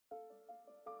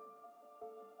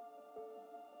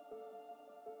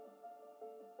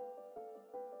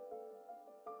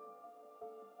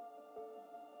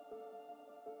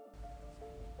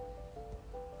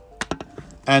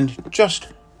And just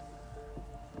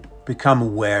become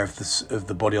aware of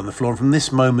the body on the floor. And from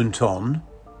this moment on,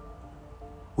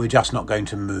 we're just not going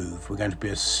to move. We're going to be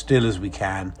as still as we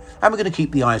can. And we're going to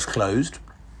keep the eyes closed.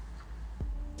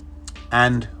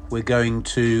 And we're going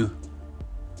to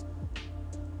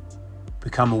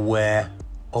become aware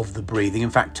of the breathing.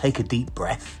 In fact, take a deep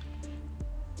breath.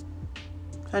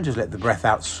 And just let the breath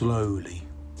out slowly.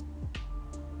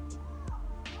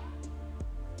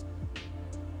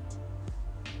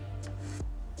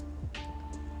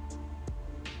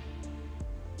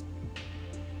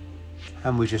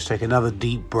 And we just take another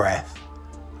deep breath.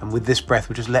 And with this breath,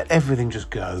 we just let everything just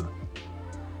go.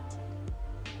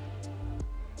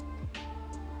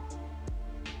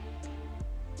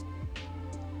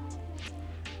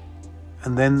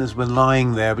 And then as we're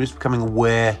lying there, we're just becoming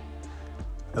aware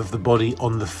of the body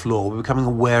on the floor. We're becoming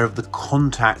aware of the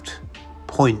contact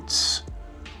points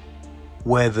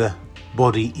where the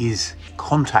body is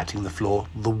contacting the floor,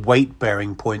 the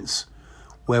weight-bearing points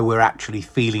where we're actually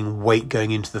feeling weight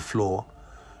going into the floor.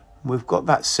 We've got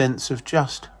that sense of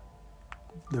just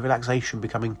the relaxation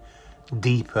becoming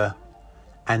deeper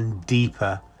and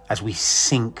deeper as we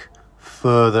sink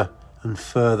further and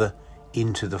further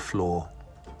into the floor.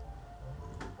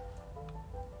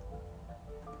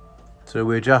 So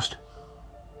we're just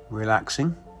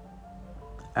relaxing,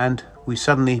 and we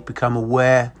suddenly become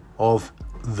aware of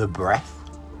the breath,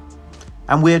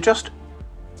 and we're just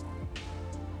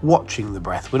watching the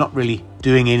breath. We're not really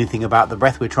doing anything about the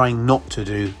breath. We're trying not to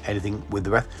do anything with the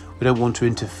breath. We don't want to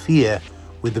interfere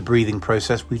with the breathing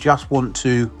process. We just want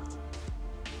to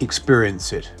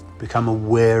experience it, become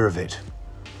aware of it.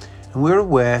 And we're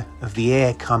aware of the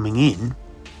air coming in,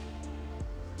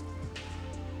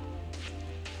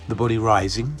 the body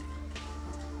rising,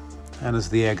 and as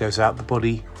the air goes out, the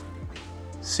body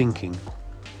sinking.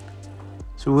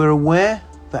 So we're aware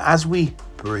that as we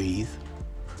breathe,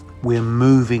 we're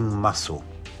moving muscle.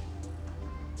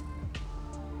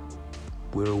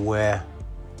 We're aware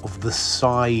of the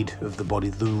side of the body,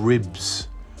 the ribs.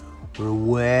 We're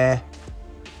aware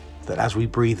that as we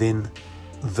breathe in,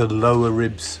 the lower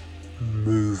ribs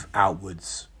move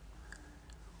outwards.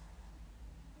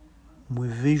 We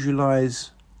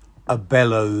visualize a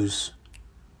bellows,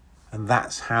 and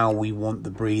that's how we want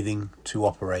the breathing to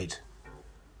operate,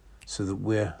 so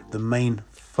that the main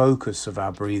focus of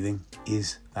our breathing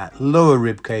is that lower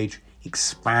rib cage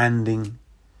expanding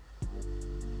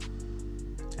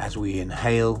as we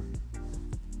inhale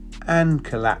and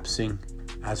collapsing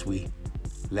as we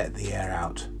let the air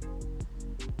out.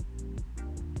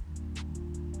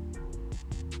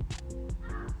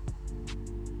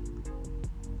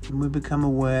 And we become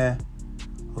aware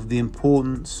of the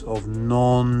importance of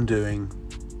non-doing.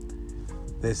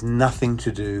 There's nothing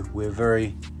to do. We're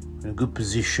in a good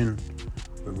position.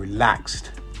 We're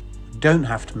relaxed. We don't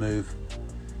have to move.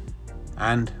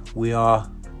 And we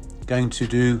are going to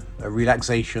do a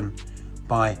relaxation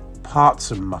by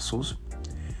parts of muscles.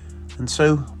 And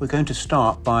so we're going to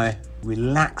start by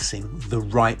relaxing the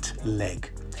right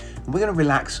leg. And we're going to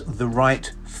relax the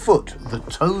right foot, the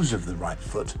toes of the right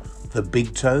foot, the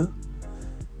big toe,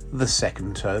 the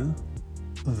second toe,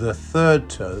 the third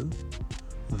toe,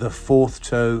 the fourth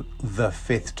toe, the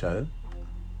fifth toe.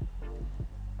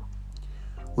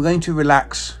 We're going to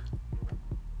relax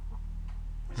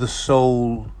the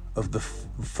sole of the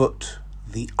foot,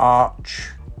 the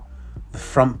arch, the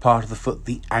front part of the foot,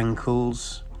 the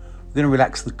ankles. We're going to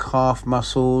relax the calf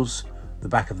muscles, the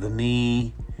back of the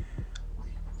knee,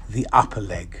 the upper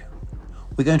leg.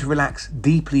 We're going to relax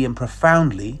deeply and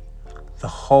profoundly the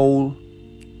whole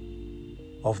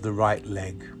of the right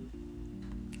leg.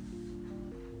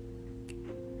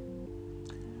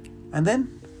 And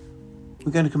then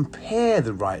we're going to compare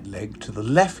the right leg to the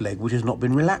left leg, which has not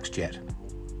been relaxed yet.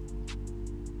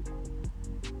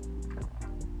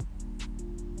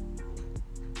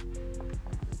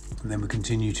 And then we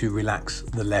continue to relax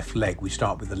the left leg. We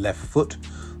start with the left foot,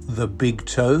 the big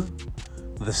toe,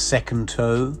 the second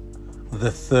toe,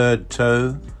 the third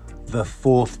toe, the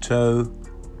fourth toe,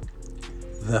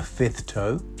 the fifth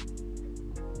toe.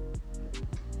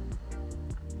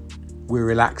 We're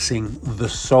relaxing the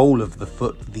sole of the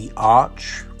foot, the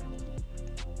arch,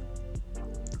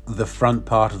 the front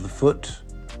part of the foot.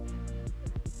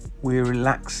 We're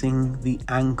relaxing the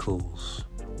ankles,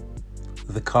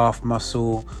 the calf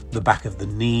muscle, the back of the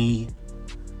knee,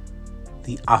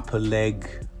 the upper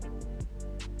leg.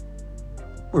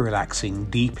 We're relaxing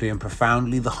deeply and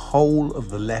profoundly the whole of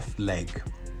the left leg.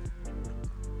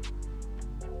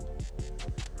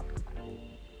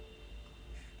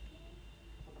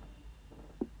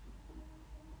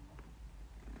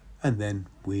 And then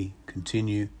we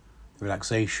continue the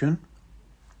relaxation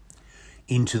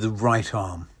into the right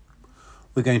arm.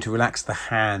 We're going to relax the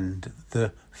hand,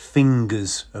 the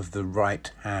fingers of the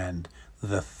right hand,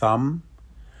 the thumb,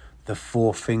 the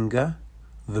forefinger,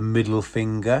 the middle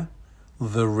finger,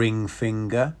 the ring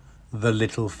finger, the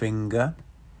little finger,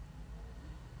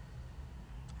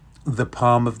 the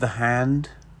palm of the hand,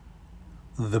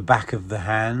 the back of the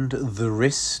hand, the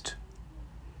wrist.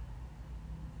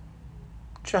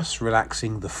 Just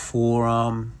relaxing the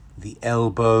forearm, the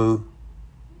elbow,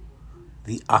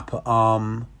 the upper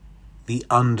arm, the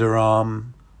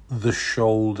underarm, the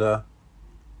shoulder.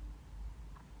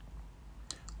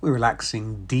 We're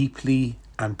relaxing deeply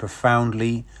and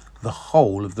profoundly the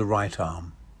whole of the right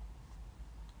arm.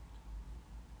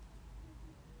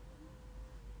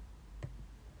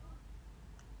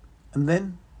 And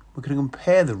then we're going to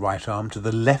compare the right arm to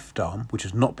the left arm, which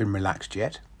has not been relaxed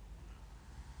yet.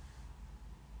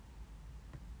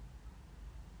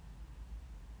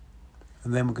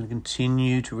 And then we're going to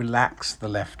continue to relax the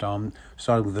left arm,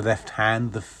 starting with the left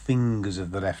hand, the fingers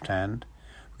of the left hand.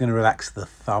 We're going to relax the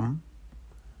thumb,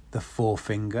 the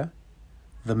forefinger,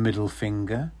 the middle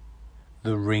finger,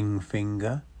 the ring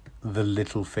finger, the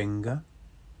little finger.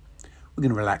 We're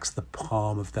going to relax the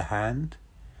palm of the hand.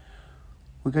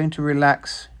 We're going to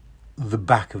relax the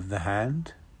back of the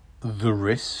hand, the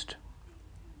wrist.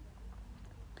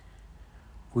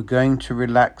 We're going to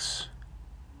relax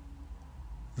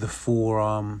the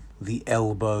forearm, the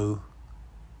elbow,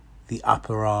 the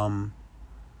upper arm,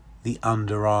 the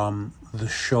underarm, the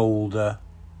shoulder.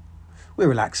 We're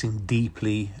relaxing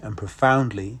deeply and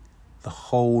profoundly the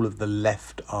whole of the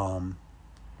left arm.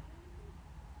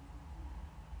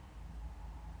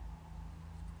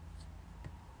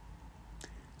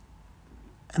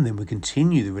 And then we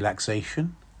continue the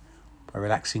relaxation by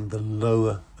relaxing the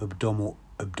lower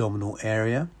abdominal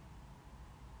area.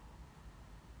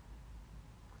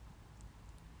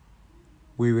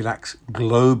 We relax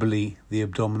globally the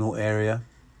abdominal area,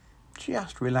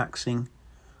 just relaxing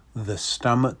the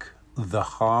stomach, the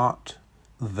heart,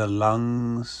 the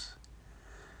lungs,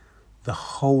 the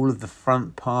whole of the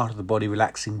front part of the body,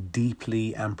 relaxing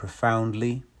deeply and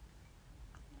profoundly.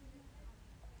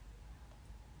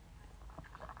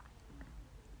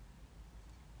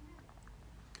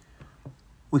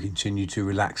 We continue to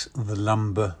relax the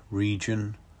lumbar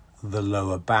region, the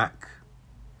lower back,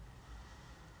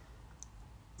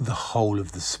 the whole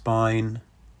of the spine,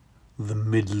 the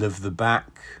middle of the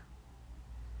back,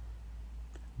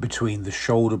 between the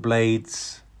shoulder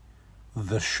blades,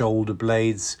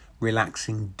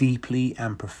 relaxing deeply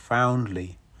and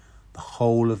profoundly the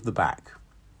whole of the back.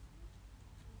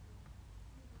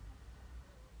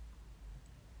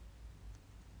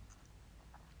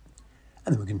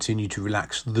 And then we continue to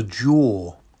relax the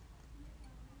jaw.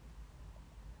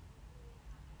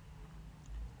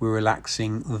 We're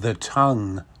relaxing the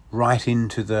tongue right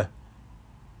into the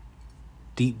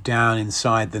deep down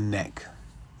inside the neck,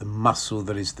 the muscle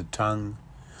that is the tongue,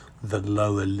 the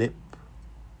lower lip,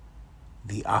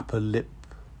 the upper lip.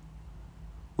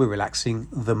 We're relaxing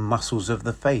the muscles of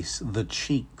the face, the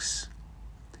cheeks.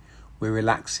 We're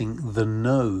relaxing the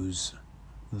nose,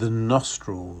 the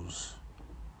nostrils,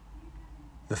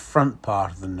 the front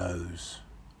part of the nose.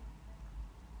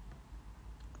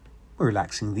 We're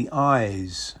relaxing the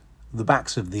eyes, the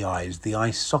backs of the eyes, the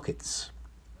eye sockets,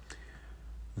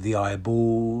 the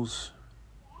eyeballs,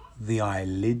 the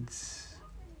eyelids,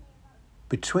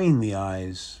 between the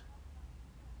eyes,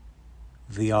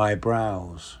 the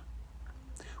eyebrows.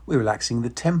 We're relaxing the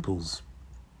temples,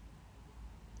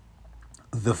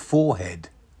 the forehead,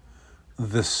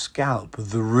 the scalp,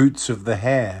 the roots of the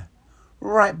hair,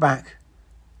 right back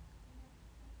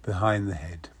behind the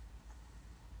head.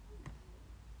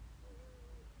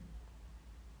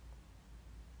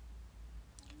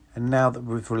 And now that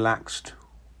we've relaxed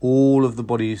all of the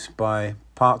bodies by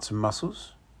parts and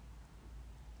muscles,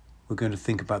 we're going to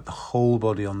think about the whole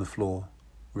body on the floor,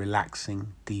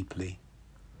 relaxing deeply.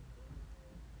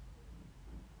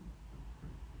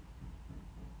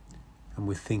 And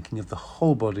we're thinking of the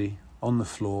whole body on the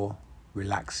floor,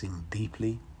 relaxing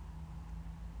deeply.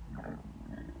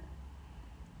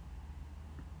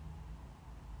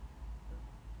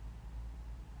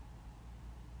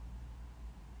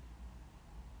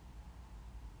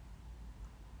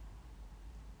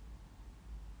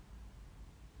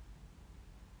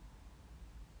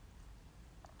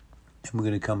 And we're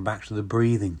going to come back to the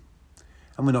breathing.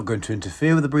 And we're not going to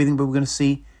interfere with the breathing, but we're going to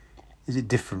see, is it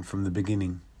different from the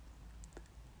beginning?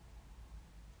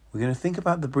 We're going to think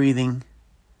about the breathing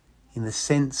in the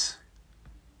sense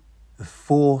of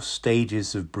 4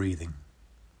 stages of breathing.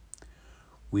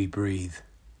 We breathe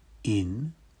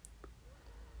in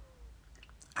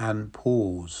and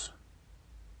pause.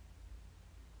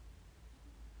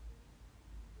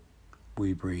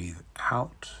 We breathe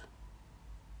out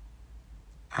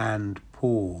and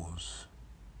pause.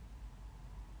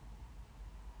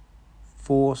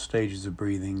 4 stages of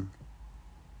breathing.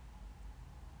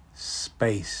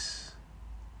 Space.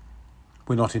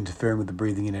 We're not interfering with the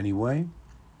breathing in any way.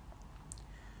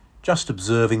 Just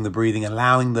observing the breathing,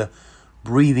 allowing the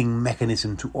breathing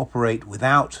mechanism to operate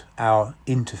without our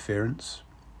interference.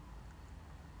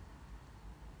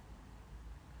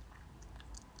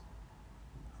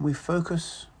 We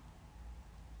focus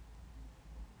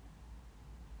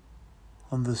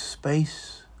on the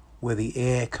space where the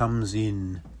air comes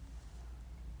in,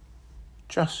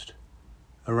 just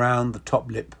around the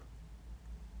top lip,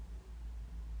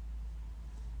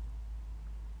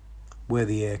 where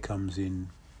the air comes in.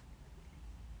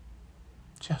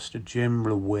 Just a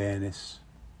general awareness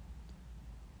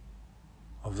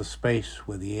of the space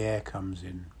where the air comes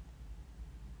in.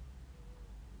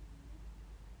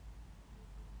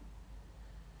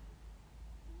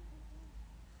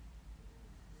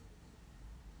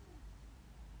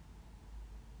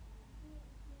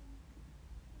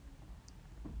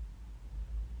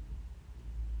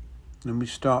 And we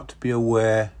start to be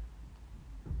aware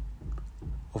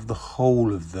of the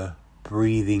whole of the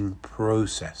breathing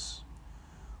process.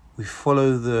 We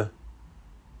follow the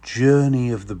journey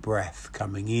of the breath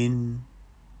coming in,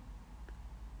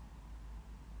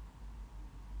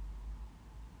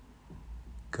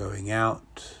 going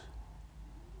out.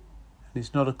 And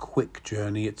it's not a quick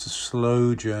journey, it's a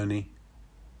slow journey.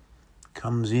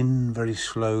 Comes in very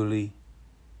slowly,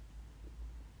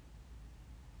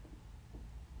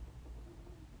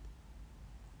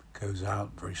 goes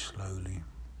out very slowly,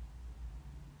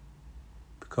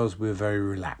 because we're very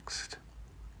relaxed,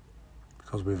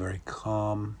 because we're very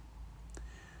calm,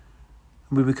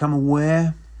 and we become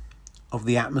aware of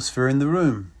the atmosphere in the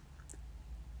room.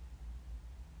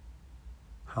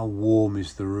 How warm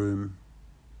is the room?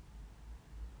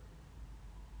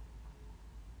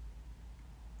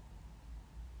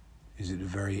 Is it a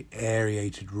very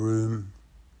aerated room?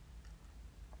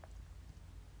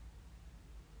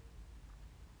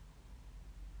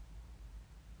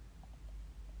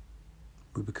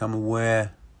 We become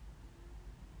aware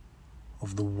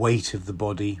of the weight of the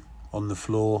body on the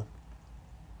floor.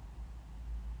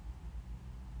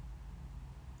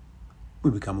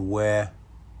 We become aware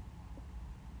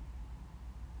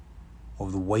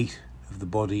of the weight of the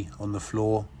body on the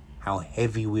floor, how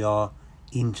heavy we are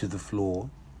into the floor.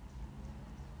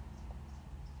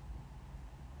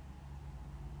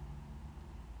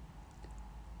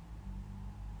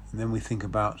 And then we think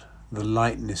about the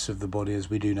lightness of the body as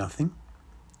we do nothing,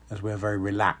 as we're very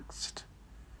relaxed.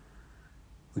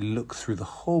 We look through the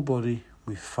whole body,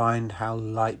 we find how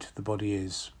light the body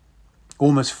is,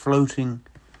 almost floating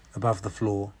above the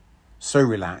floor, so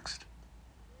relaxed,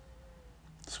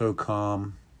 so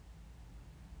calm,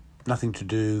 nothing to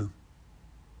do,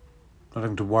 not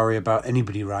having to worry about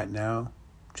anybody right now,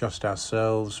 just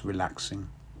ourselves relaxing,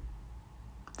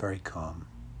 very calm.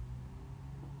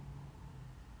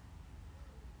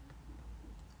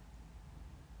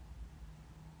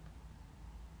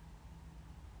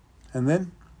 And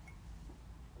then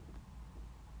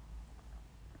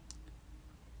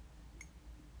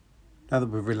now that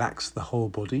we've relaxed the whole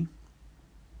body,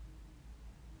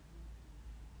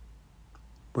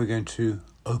 we're going to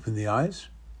open the eyes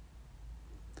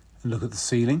and look at the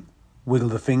ceiling, wiggle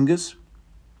the fingers,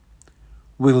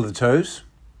 wiggle the toes,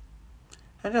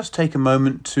 and just take a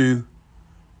moment to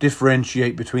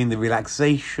differentiate between the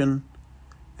relaxation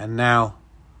and now,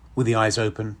 with the eyes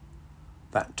open,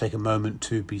 take a moment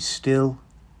to be still,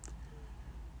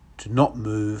 to not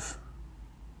move,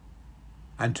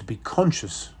 and to be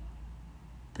conscious,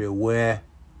 be aware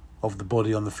of the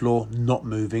body on the floor, not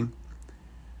moving.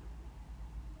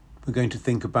 We're going to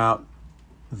think about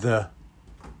the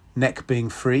neck being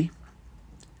free,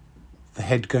 the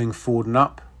head going forward and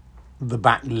up, the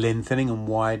back lengthening and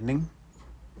widening.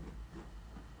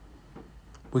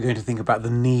 We're going to think about the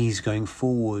knees going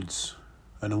forwards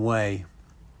and away.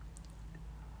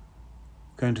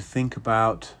 Going to think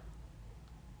about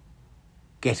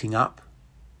getting up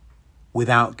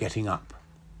without getting up.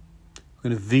 We're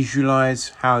going to visualize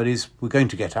how it is we're going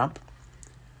to get up,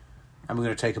 and we're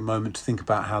going to take a moment to think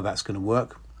about how that's going to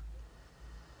work.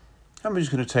 And we're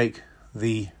just going to take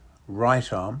the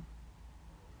right arm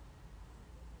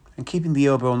and, keeping the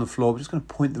elbow on the floor, we're just going to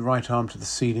point the right arm to the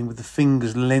ceiling with the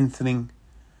fingers lengthening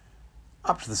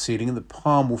up to the ceiling, and the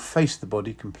palm will face the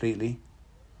body completely.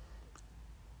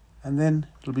 And then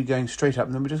it'll be going straight up.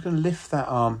 And then we're just going to lift that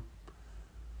arm,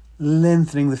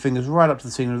 lengthening the fingers right up to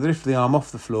the ceiling. Lift the arm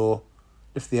off the floor,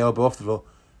 lift the elbow off the floor.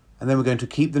 And then we're going to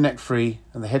keep the neck free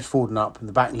and the head forward and up and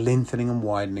the back lengthening and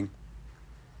widening.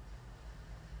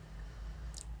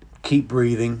 Keep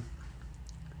breathing.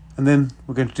 And then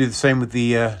we're going to do the same with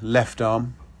the left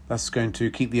arm. That's going to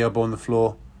keep the elbow on the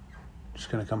floor. Just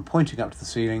going to come pointing up to the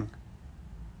ceiling.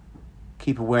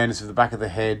 Keep awareness of the back of the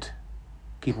head.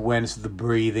 Keep awareness of the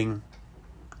breathing.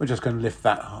 We're just going to lift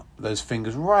those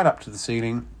fingers right up to the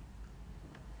ceiling.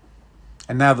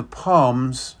 And now the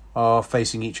palms are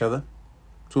facing each other.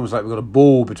 It's almost like we've got a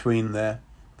ball between there.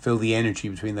 Feel the energy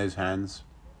between those hands.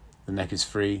 The neck is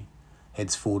free.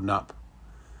 Head's forward and up.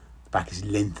 The back is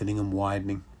lengthening and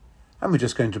widening. And we're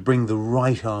just going to bring the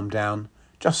right arm down,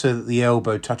 just so that the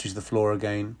elbow touches the floor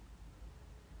again.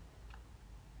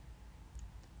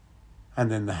 And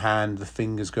then the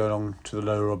fingers go along to the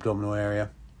lower abdominal area.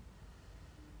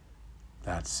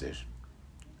 That's it.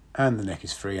 And the neck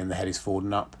is free and the head is forward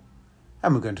and up.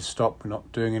 And we're going to stop. We're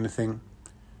not doing anything.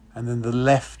 And then the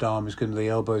left arm the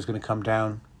elbow is going to come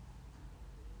down.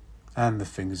 And the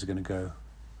fingers are going to go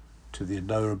to the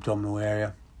lower abdominal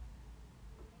area.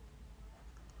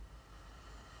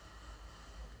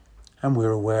 And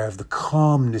we're aware of the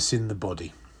calmness in the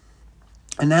body.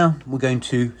 And now we're going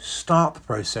to start the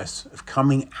process of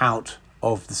coming out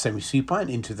of the semi-supine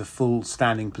into the full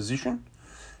standing position,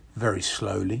 very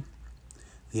slowly.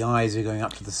 The eyes are going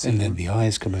up to the ceiling. And then the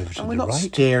eyes come over to the right. And we're not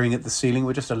staring at the ceiling,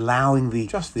 we're just allowing the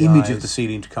image of the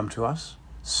ceiling to come to us,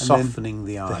 softening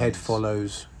the eyes. The head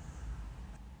follows.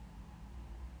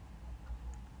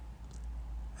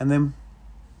 And then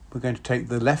we're going to take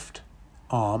the left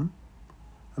arm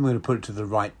and we're going to put it to the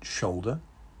right shoulder.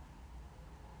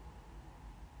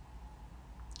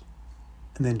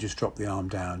 And then just drop the arm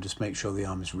down. Just make sure the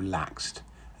arm is relaxed.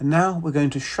 And now we're going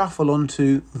to shuffle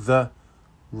onto the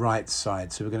right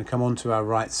side. So we're going to come onto our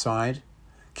right side,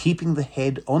 keeping the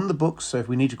head on the books. So if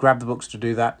we need to grab the books to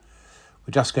do that,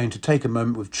 we're just going to take a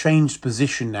moment. We've changed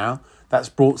position now. That's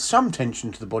brought some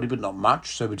tension to the body, but not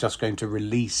much. So we're just going to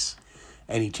release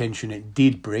any tension it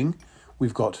did bring.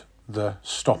 We've got the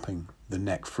stopping, the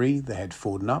neck free, the head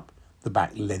forward and up, the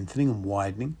back lengthening and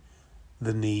widening,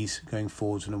 the knees going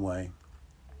forwards and away.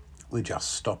 We're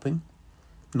just stopping,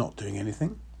 not doing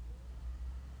anything.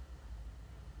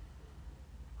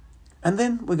 And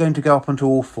then we're going to go up onto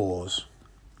all fours.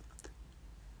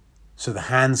 So the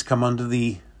hands come under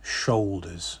the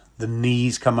shoulders, the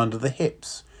knees come under the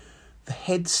hips. The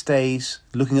head stays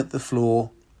looking at the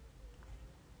floor,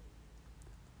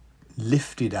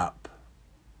 lifted up.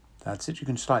 That's it. You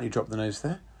can slightly drop the nose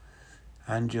there.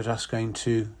 And you're just going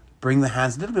to bring the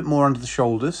hands a little bit more under the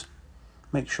shoulders.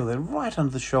 Make sure they're right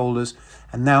under the shoulders.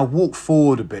 And now walk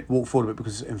forward a bit. Walk forward a bit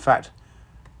because, in fact,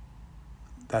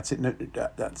 that's it. No,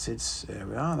 that's it. There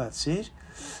we are. That's it.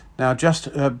 Now just,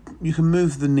 you can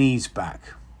move the knees back.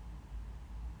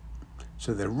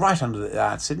 So they're right under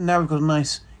that's it. Now we've got a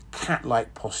nice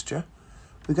cat-like posture.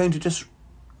 We're going to just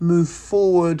move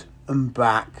forward and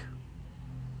back.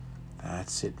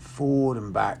 That's it. Forward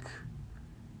and back.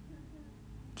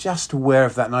 Just aware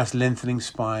of that nice lengthening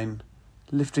spine.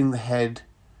 Lifting the head,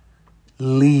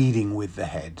 leading with the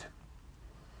head.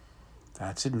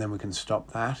 That's it, and then we can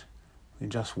stop that. We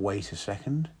can just wait a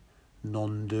second,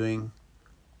 non-doing.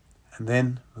 And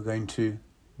then we're going to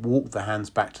walk the hands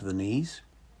back to the knees.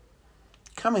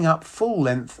 Coming up full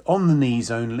length on the knees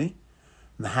only.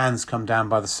 And the hands come down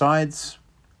by the sides.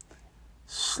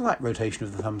 Slight rotation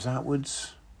of the thumbs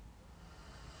outwards.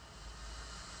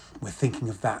 We're thinking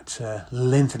of that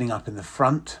lengthening up in the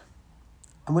front.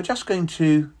 And we're just going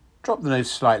to drop the nose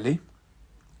slightly,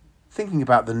 thinking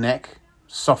about the neck,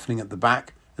 softening at the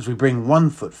back as we bring one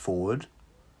foot forward,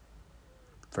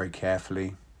 very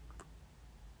carefully,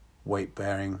 weight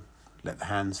bearing, let the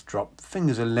hands drop,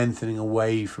 fingers are lengthening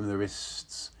away from the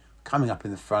wrists, coming up in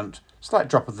the front, slight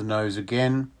drop of the nose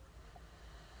again,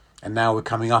 and now we're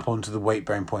coming up onto the weight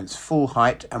bearing points, full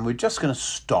height, and we're just going to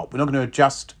stop. We're not going to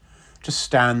adjust, just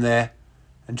stand there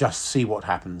and just see what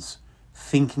happens.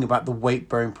 Thinking about the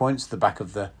weight-bearing points, the back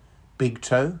of the big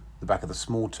toe, the back of the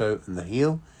small toe and the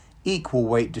heel, equal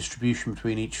weight distribution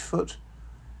between each foot,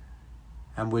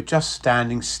 and we're just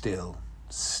standing still,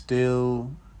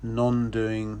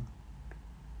 non-doing,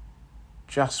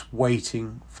 just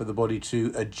waiting for the body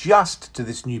to adjust to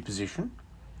this new position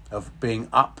of being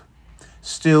up,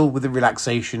 still with the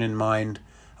relaxation in mind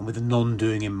and with the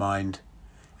non-doing in mind.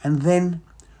 And then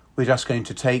we're just going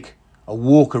to take a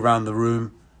walk around the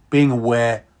room, being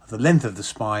aware of the length of the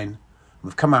spine.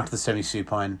 We've come out of the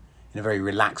semi-supine in a very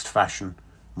relaxed fashion,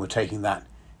 and we're taking that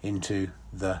into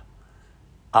the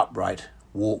upright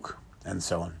walk, and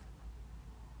so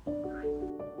on.